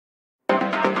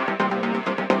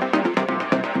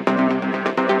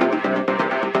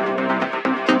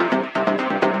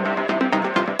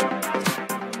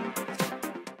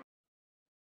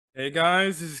Hey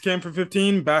guys, this is Cam for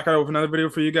 15, back out with another video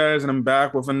for you guys, and I'm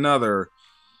back with another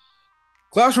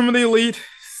Classroom of the Elite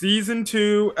Season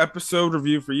 2 episode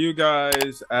review for you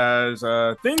guys, as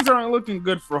things aren't looking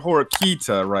good for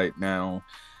Horikita right now.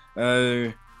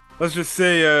 Uh, let's just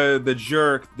say the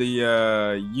jerk, the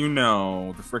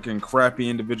freaking crappy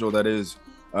individual that is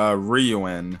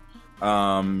Ryuen,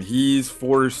 he's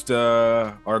forced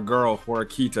our girl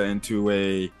Horikita into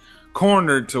a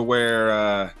corner to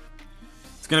where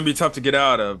it's gonna be tough to get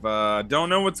out of. Don't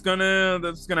know that's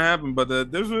gonna happen, but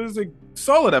this was a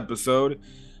solid episode.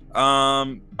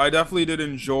 I definitely did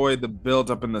enjoy the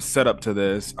build up and the setup to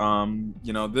this.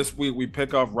 This week we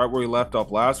pick off right where we left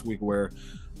off last week, where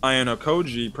Ayano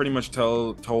Koji pretty much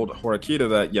told Horikita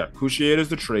that Kushieda is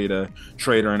the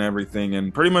traitor and everything,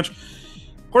 and pretty much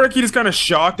Horikita's kind of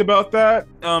shocked about that.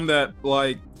 That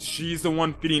like she's the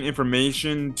one feeding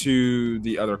information to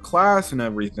the other class and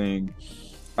everything.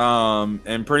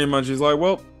 And pretty much he's like,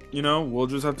 well, we'll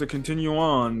just have to continue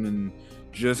on and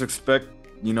just expect,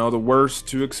 the worst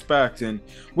to expect. And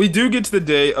we do get to the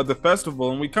day of the festival,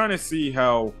 and we kind of see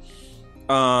how,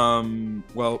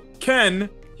 Ken,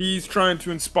 he's trying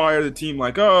to inspire the team,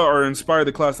 like, or inspire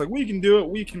the class, like, we can do it,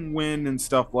 we can win, and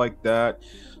stuff like that,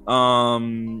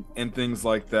 and things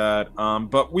like that.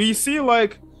 But we see,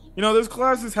 like, this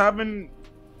class is having,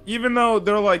 even though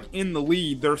they're like in the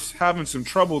lead, they're having some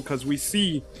trouble, because we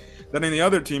see that in the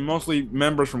other team, mostly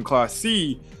members from Class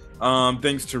C,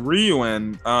 thanks to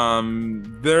Ryuen,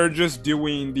 they're just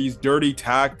doing these dirty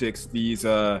tactics, these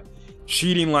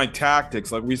cheating-like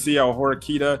tactics. Like we see how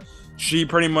Horikita, she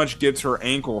pretty much gets her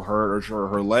ankle hurt or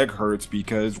her leg hurts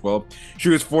because, well, she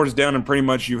was forced down, and pretty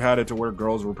much you had it to where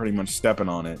girls were pretty much stepping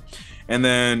on it. And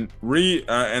then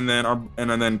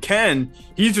then Ken,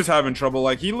 he's just having trouble.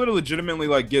 Like he literally legitimately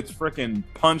like gets freaking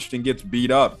punched and gets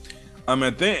beat up.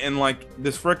 I think in like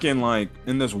this freaking like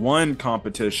in this one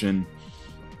competition,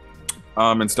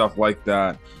 and stuff like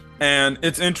that. And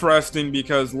it's interesting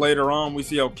because later on we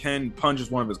see how Ken punches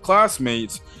one of his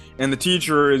classmates, and the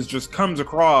teacher just comes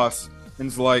across and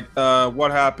is like,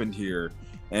 what happened here?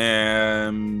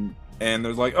 And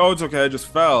there's like, oh, it's okay, I just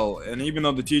fell. And even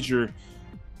though the teacher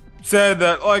said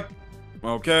that, like,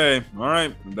 okay, all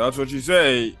right, that's what you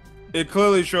say, it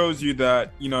clearly shows you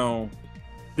that,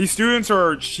 these students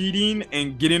are cheating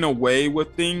and getting away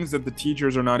with things that the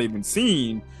teachers are not even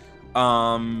seeing,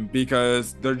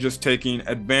 because they're just taking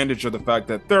advantage of the fact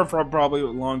that they're probably a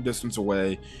long distance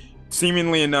away.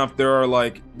 Seemingly enough,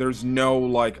 there's no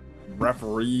like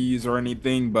referees or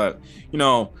anything, but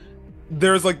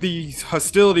there's like these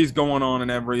hostilities going on and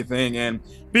everything, and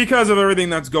because of everything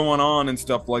that's going on and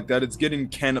stuff like that, it's getting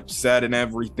Ken upset and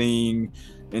everything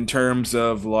in terms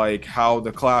of like how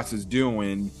the class is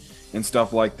doing and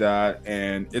stuff like that.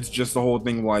 And it's just the whole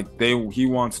thing, like he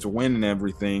wants to win and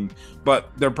everything, but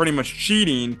they're pretty much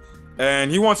cheating,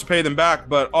 and he wants to pay them back.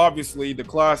 But obviously the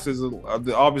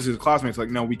classmates like,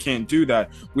 no, we can't do that.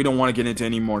 We don't want to get into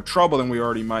any more trouble than we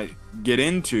already might get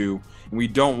into. We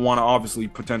don't want to obviously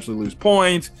potentially lose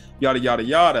points, yada yada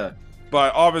yada.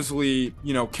 But obviously,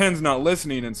 Ken's not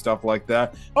listening and stuff like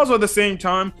that. Also, at the same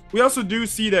time, we also do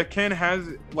see that Ken has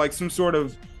like some sort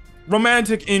of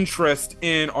romantic interest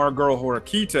in our girl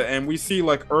Horikita, and we see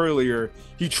like earlier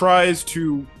he tries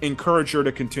to encourage her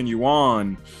to continue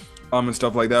on, and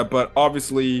stuff like that. But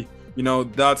obviously,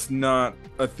 that's not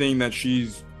a thing that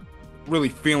she's really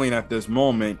feeling at this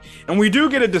moment. And we do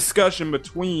get a discussion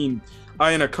between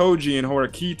Ayano Koji and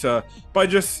Horikita by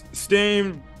just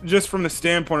staying just from the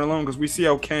standpoint alone, because we see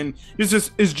how Ken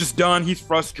is just done. He's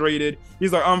frustrated.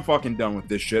 He's like, I'm fucking done with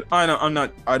this shit. I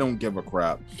don't give a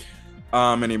crap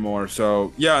anymore.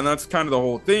 So yeah, and that's kind of the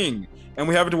whole thing. And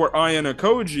we have it to where Ayano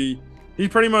Koji, he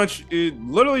pretty much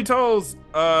literally tells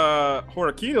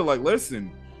Horikita, like,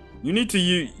 listen, you need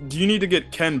to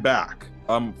get Ken back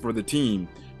for the team.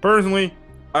 Personally,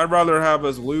 I'd rather have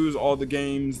us lose all the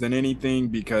games than anything,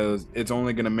 because it's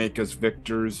only going to make us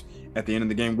victors at the end of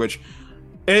the game, which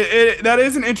that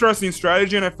is an interesting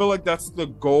strategy, and I feel like that's the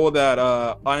goal that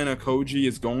Ayano Koji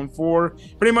is going for.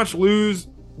 Pretty much lose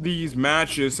these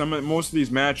matches, most of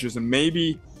these matches, and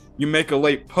maybe you make a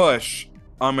late push,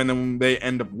 and then they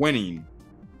end up winning,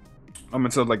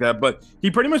 and stuff like that. But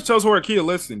he pretty much tells Horikita,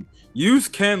 listen, use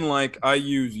Ken like I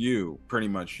use you. Pretty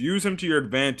much use him to your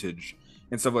advantage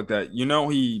and stuff like that.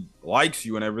 He likes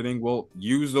you and everything. Well,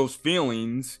 use those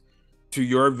feelings to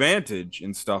your advantage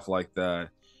and stuff like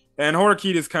that. And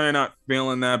Horikita's kind of not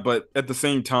feeling that, but at the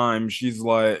same time, she's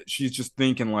just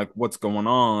thinking like, what's going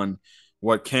on?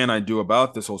 What can I do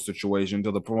about this whole situation?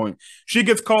 To the point she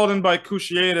gets called in by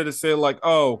Kushieda to say like,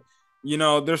 oh, you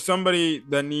know, there's somebody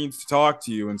that needs to talk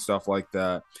to you and stuff like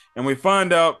that. And we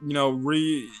find out, you know,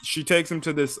 she takes him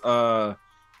to this the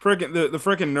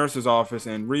freaking nurse's office,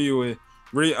 and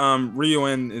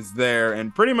Ryuen is there,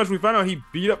 and pretty much we find out he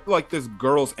beat up like this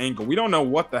girl's ankle. We don't know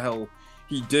what the hell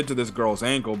he did to this girl's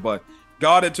ankle, but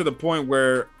got it to the point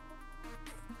where,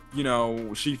 you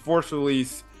know, she forcefully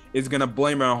is gonna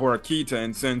blame it on Horikita,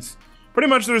 and since pretty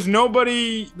much there's no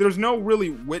really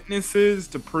witnesses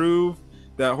to prove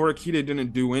that Horikita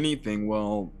didn't do anything,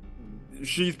 well,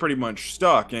 she's pretty much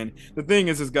stuck. And the thing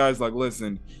is, this guy's like,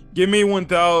 listen, give me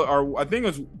 1,000, or I think it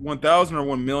was 1,000 or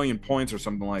 1,000,000 points or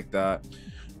something like that.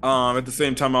 At the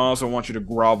same time, I also want you to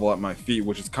grovel at my feet,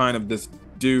 which is kind of this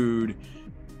dude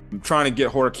trying to get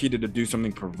Horikita to do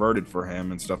something perverted for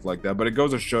him and stuff like that. But it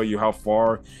goes to show you how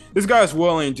far this guy is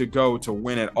willing to go to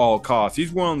win at all costs.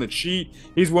 He's willing to cheat.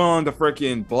 He's willing to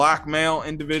freaking blackmail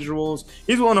individuals.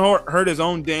 He's willing to hurt his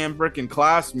own damn freaking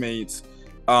classmates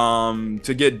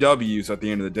to get W's at the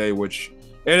end of the day, which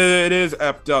it is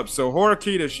effed up. So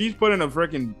Horikita, she's put in a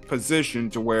freaking position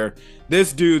to where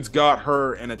this dude's got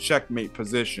her in a checkmate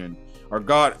position, or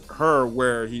got her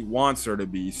where he wants her to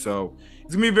be. So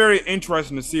it's gonna be very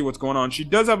interesting to see what's going on. She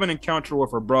does have an encounter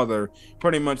with her brother,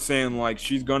 pretty much saying like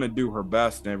she's gonna do her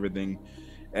best and everything.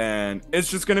 And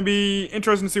it's just gonna be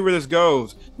interesting to see where this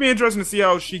goes. It'll be interesting to see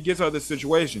how she gets out of this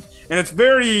situation. And it's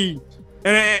very,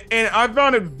 and I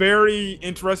found it very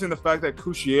interesting the fact that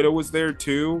Kushieda was there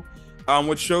too,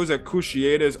 which shows that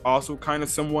Kushieda is also kind of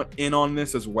somewhat in on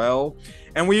this as well.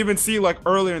 And we even see like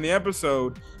earlier in the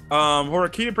episode,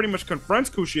 Horikita pretty much confronts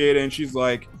Kushieda, and she's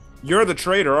like, "You're the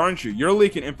traitor, aren't you? You're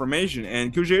leaking information."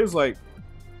 And Kushieda's like,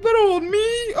 "Little old me?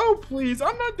 Oh, please.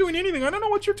 I'm not doing anything. I don't know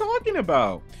what you're talking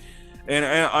about." And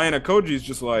Ayana Koji's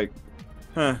just like,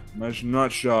 "Huh, I'm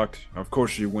not shocked." Of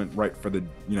course, she went right for the,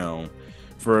 you know,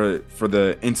 for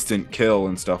the instant kill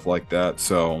and stuff like that.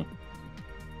 So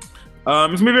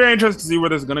it's gonna be very interesting to see where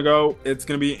this is gonna go. It's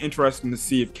gonna be interesting to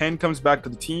see if Ken comes back to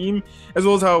the team, as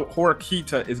well as how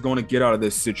Horikita is going to get out of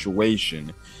this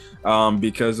situation.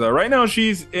 Because right now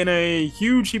she's in a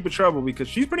huge heap of trouble because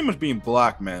she's pretty much being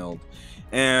blackmailed.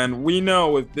 And we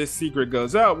know if this secret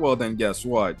goes out, well, then guess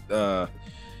what?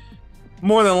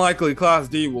 More than likely, Class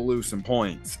D will lose some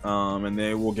points, and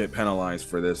they will get penalized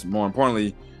for this. More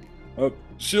importantly,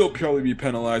 she'll probably be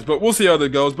penalized, but we'll see how that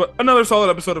goes. But another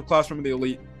solid episode of Classroom of the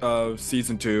Elite of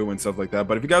Season 2 and stuff like that.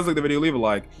 But if you guys like the video, leave a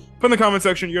like. Put in the comment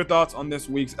section your thoughts on this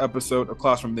week's episode of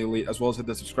Classroom of the Elite, as well as hit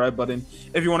the subscribe button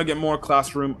if you want to get more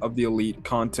Classroom of the Elite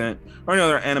content or any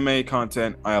other anime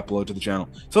content I upload to the channel.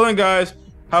 So then, guys,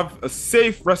 have a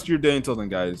safe rest of your day. Until then,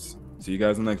 guys, see you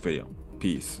guys in the next video.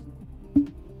 Peace.